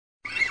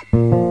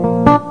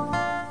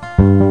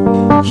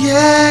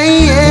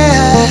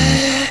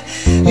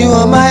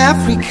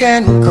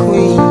African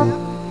queen.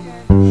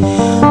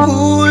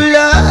 Ooh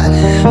Lord,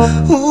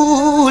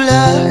 ooh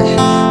Lord.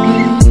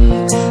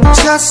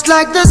 Just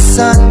like the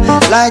sun,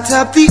 light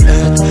up the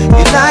earth,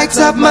 you light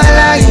up my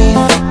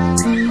life.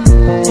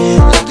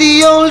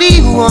 The only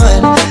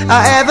one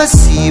I ever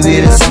see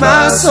with a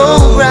smile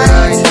so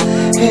bright.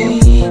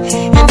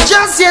 And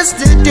just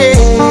yesterday,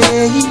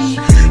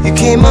 you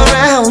came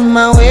around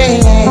my way.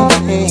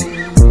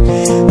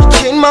 You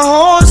changed my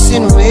horse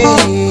in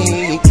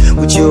way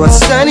with your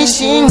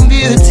astonishing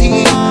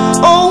beauty.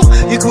 Oh,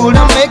 you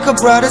couldn't make a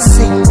brother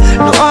sing.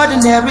 No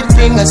ordinary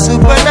thing, a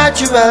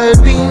supernatural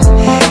being.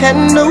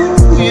 And no,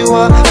 you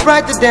are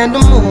brighter than the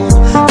moon,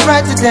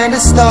 brighter than the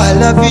star. I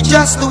love you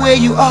just the way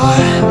you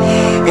are.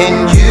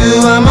 And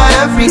you are my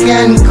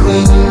African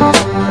queen,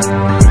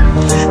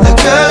 the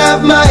girl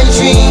of my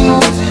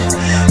dreams.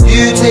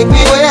 You take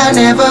me where I've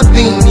never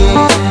been,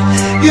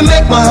 yeah. You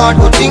make my heart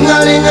go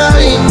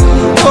ding-a-ling-a-ling.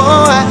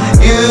 Oh,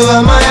 you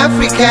are my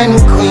African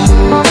queen,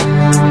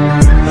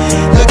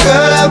 the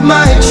girl of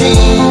my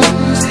dreams.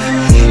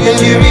 And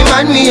you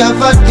remind me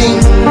of a thing,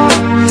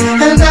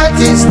 and that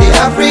is the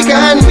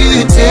African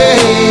beauty.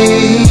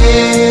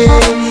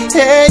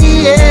 Yeah,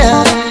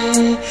 yeah.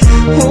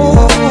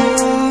 Ooh,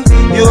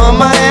 you are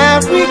my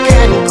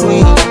African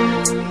queen.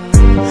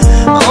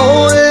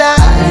 Oh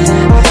Lord,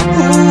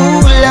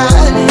 ooh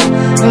Lord.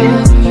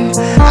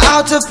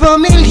 Out of a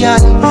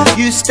million,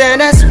 you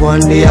stand as one,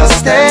 the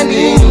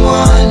outstanding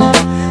one.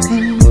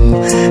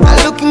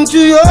 I look into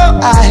your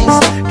eyes,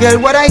 girl,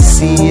 what I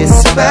see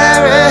is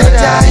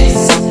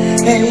paradise.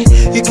 Hey,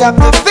 you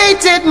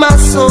captivated my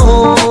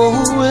soul.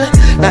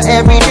 Now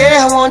every day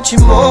I want you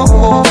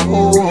more.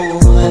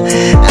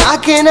 I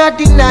cannot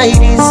deny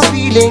this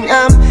feeling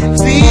I'm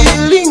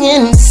feeling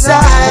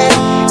inside.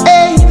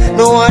 Hey,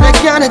 no one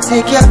cannot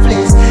take your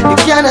place, you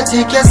cannot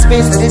take your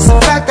space. That is a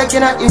fact I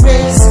cannot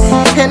erase.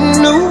 And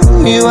no,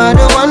 you are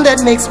the one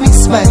that makes me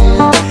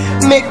smile,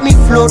 make me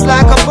float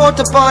like a boat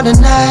upon the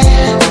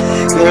Nile.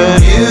 Girl,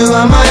 you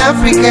are my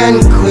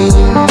African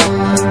queen,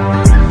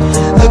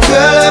 the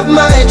girl of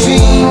my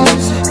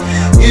dreams.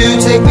 You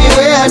take me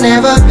where I've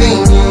never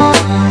been.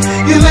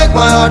 You make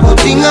my heart go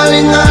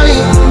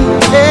ding-a-ling-a-ling.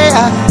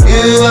 Yeah,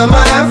 you are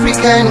my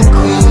African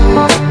queen,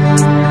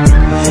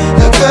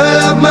 the girl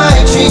of my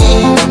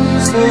dreams.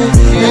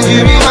 And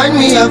you remind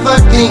me of a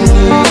thing,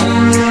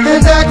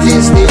 and that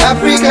is the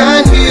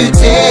African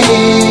beauty.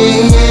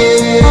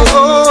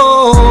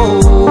 Oh,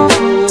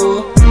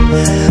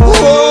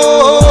 oh,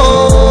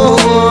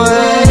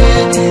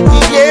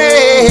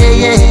 yeah,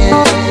 yeah.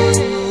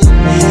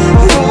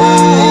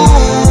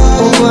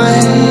 Oh,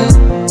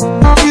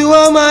 you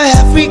are my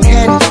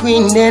African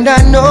queen, and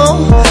I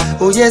know,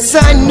 oh yes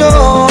I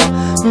know.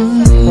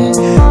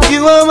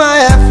 You are my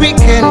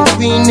African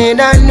queen,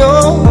 and I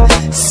know.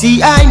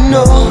 See I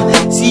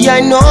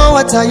know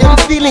what I am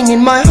feeling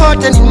in my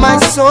heart and in my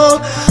soul.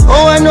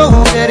 Oh, I know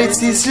that it's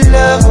this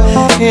love,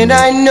 and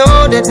I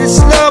know that this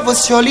love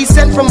was surely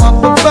sent from up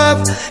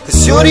above.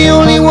 Cause you're the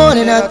only one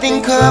that I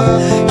think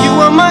of. You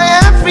are my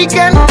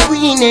African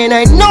queen, and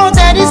I know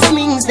that it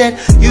means that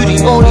you're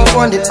the only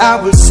one that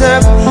I will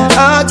serve.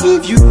 I'll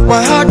give you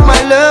my heart,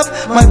 my love,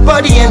 my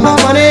body and my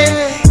money.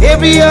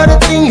 Every other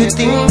thing you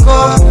think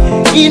of.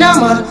 In a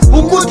man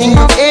who could think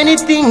of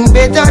anything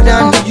better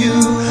than you,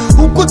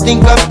 who could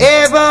think of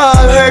ever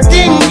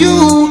hurting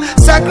you.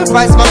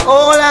 Sacrifice my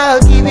all,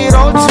 I'll give it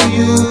all to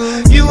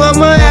you. You are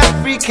my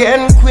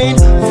African queen,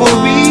 for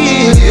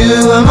real.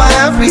 You are my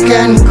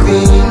African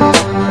queen,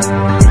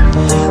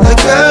 the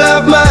girl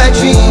of my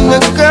dream,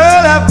 the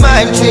girl of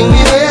my dream.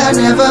 Where I've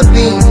never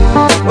been.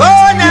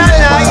 Oh, na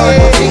na,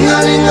 yeah.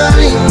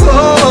 Ding-a-ling-a-ling.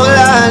 Oh,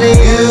 lolly.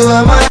 You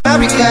are my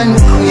African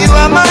queen, you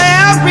are my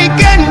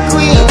African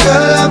queen, the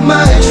girl of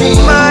my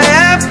dream, my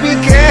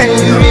African.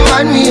 You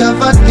remind me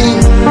of a thing.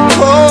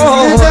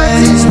 Oh, that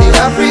is the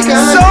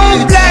African so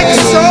beauty. Black,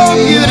 so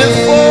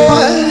beautiful.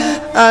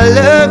 I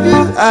love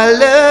you, I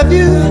love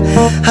you,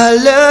 I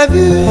love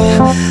you,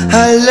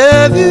 I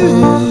love you.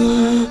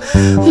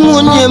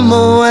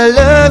 Munyemo, I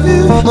love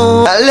you,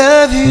 I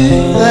love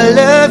you, I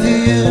love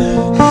you.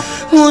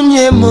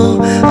 Munyemo,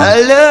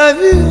 I love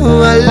you,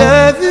 I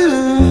love you.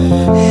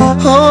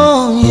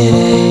 Oh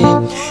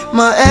yeah,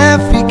 my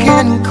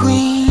African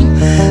queen,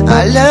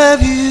 I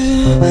love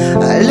you,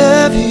 I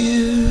love you.